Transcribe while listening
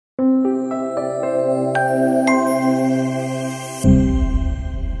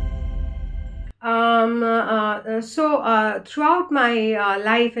Throughout my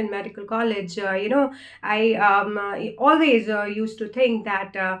life in medical college, I always used to think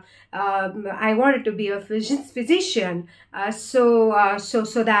that I wanted to be a physician, so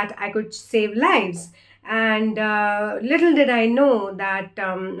that I could save lives. And little did I know that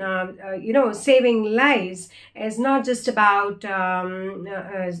saving lives is not just about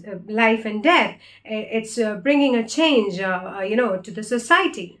life and death. It's bringing a change to the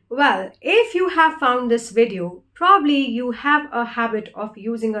society. Well, if you have found this video, probably you have a habit of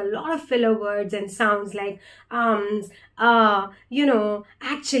using a lot of filler words and sounds like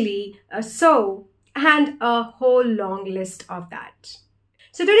actually, so, and a whole long list of that.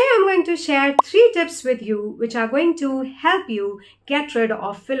 So today I'm going to share 3 tips with you which are going to help you get rid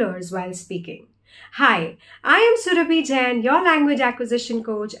of fillers while speaking. Hi, I am Surabhi Jain, your language acquisition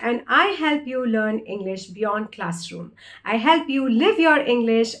coach, and I help you learn English beyond classroom. I help you live your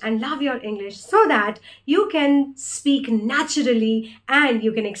English and love your English so that you can speak naturally and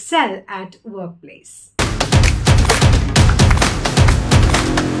you can excel at workplace.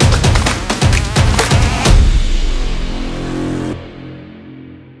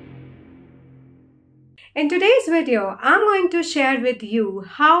 In today's video, I'm going to share with you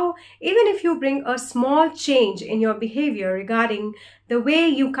how even if you bring a small change in your behavior regarding the way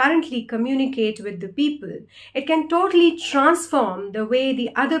you currently communicate with the people, it can totally transform the way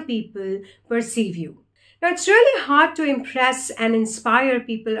the other people perceive you. Now, it's really hard to impress and inspire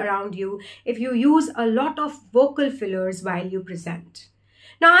people around you if you use a lot of vocal fillers while you present.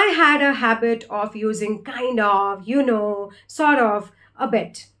 Now, I had a habit of using kind of, sort of, a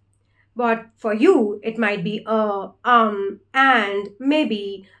bit. But for you, it might be and,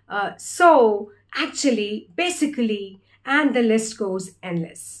 maybe, so, actually, basically, and the list goes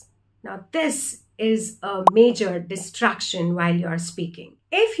endless. Now, this is a major distraction while you are speaking.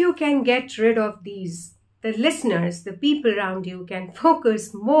 If you can get rid of these, the listeners, the people around you can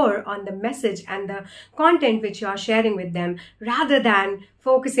focus more on the message and the content which you are sharing with them rather than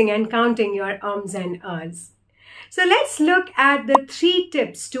focusing and counting your ums and ahs. So let's look at the 3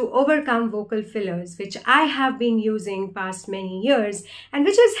 tips to overcome vocal fillers, which I have been using past many years and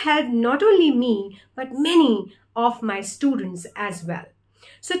which has helped not only me, but many of my students as well.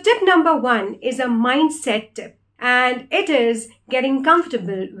 So tip number 1 is a mindset tip, and it is getting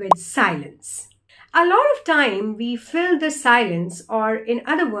comfortable with silence. A lot of time we fill the silence, or in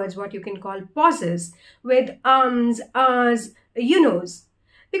other words, what you can call pauses, with ums, ahs,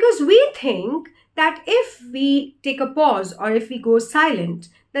 because we think that if we take a pause or if we go silent,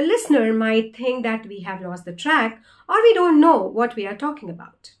 the listener might think that we have lost the track or we don't know what we are talking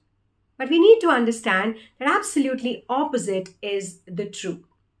about. But we need to understand that absolutely opposite is the truth.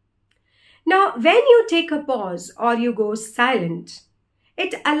 Now, when you take a pause or you go silent,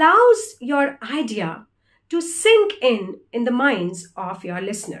 it allows your idea to sink in the minds of your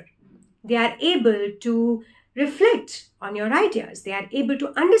listener. They are able to reflect on your ideas. They are able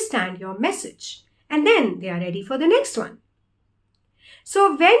to understand your message, and then they are ready for the next one.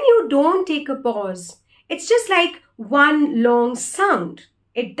 So when you don't take a pause, it's just like one long sound.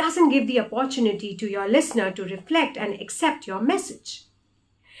 It doesn't give the opportunity to your listener to reflect and accept your message.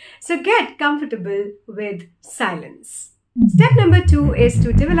 So get comfortable with silence. Step number 2 is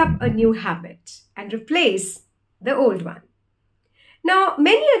to develop a new habit and replace the old one. Now,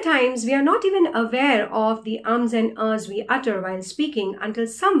 many a times we are not even aware of the ums and ahs we utter while speaking until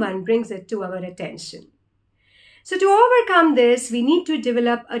someone brings it to our attention. So to overcome this, we need to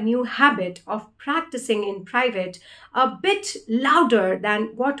develop a new habit of practicing in private a bit louder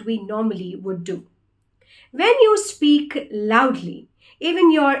than what we normally would do. When you speak loudly,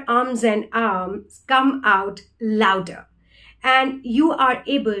 even your ums and ahs come out louder, and you are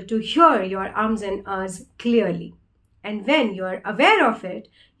able to hear your ums and ahs clearly. And when you are aware of it,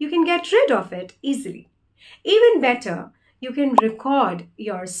 you can get rid of it easily. Even better, you can record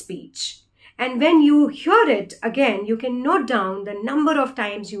your speech. And when you hear it again, you can note down the number of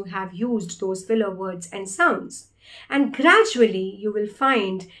times you have used those filler words and sounds. And gradually, you will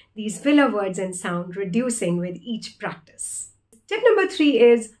find these filler words and sound reducing with each practice. Tip number 3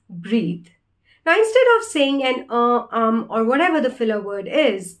 is breathe. Now, instead of saying an or whatever the filler word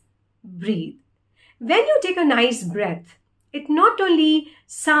is, breathe. When you take a nice breath, it not only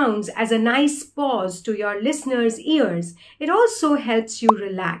sounds as a nice pause to your listener's ears, it also helps you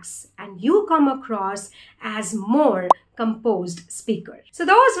relax and you come across as more composed speaker. So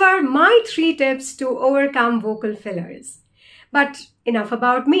those were my 3 tips to overcome vocal fillers. But enough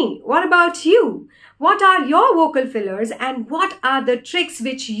about me. What about you? What are your vocal fillers and what are the tricks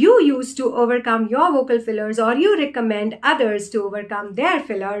which you use to overcome your vocal fillers or you recommend others to overcome their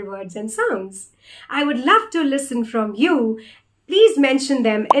filler words and sounds? I would love to listen from you. Please mention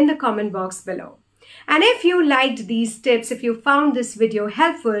them in the comment box below. And if you liked these tips, if you found this video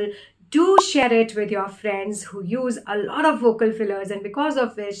helpful, do share it with your friends who use a lot of vocal fillers and because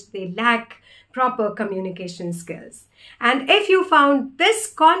of which they lack proper communication skills. And if you found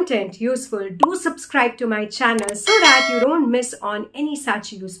this content useful, do subscribe to my channel so that you don't miss on any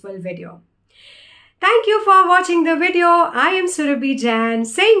such useful video. Thank you for watching the video. I am Surabhi Jain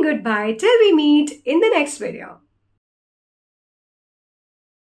saying goodbye till we meet in the next video.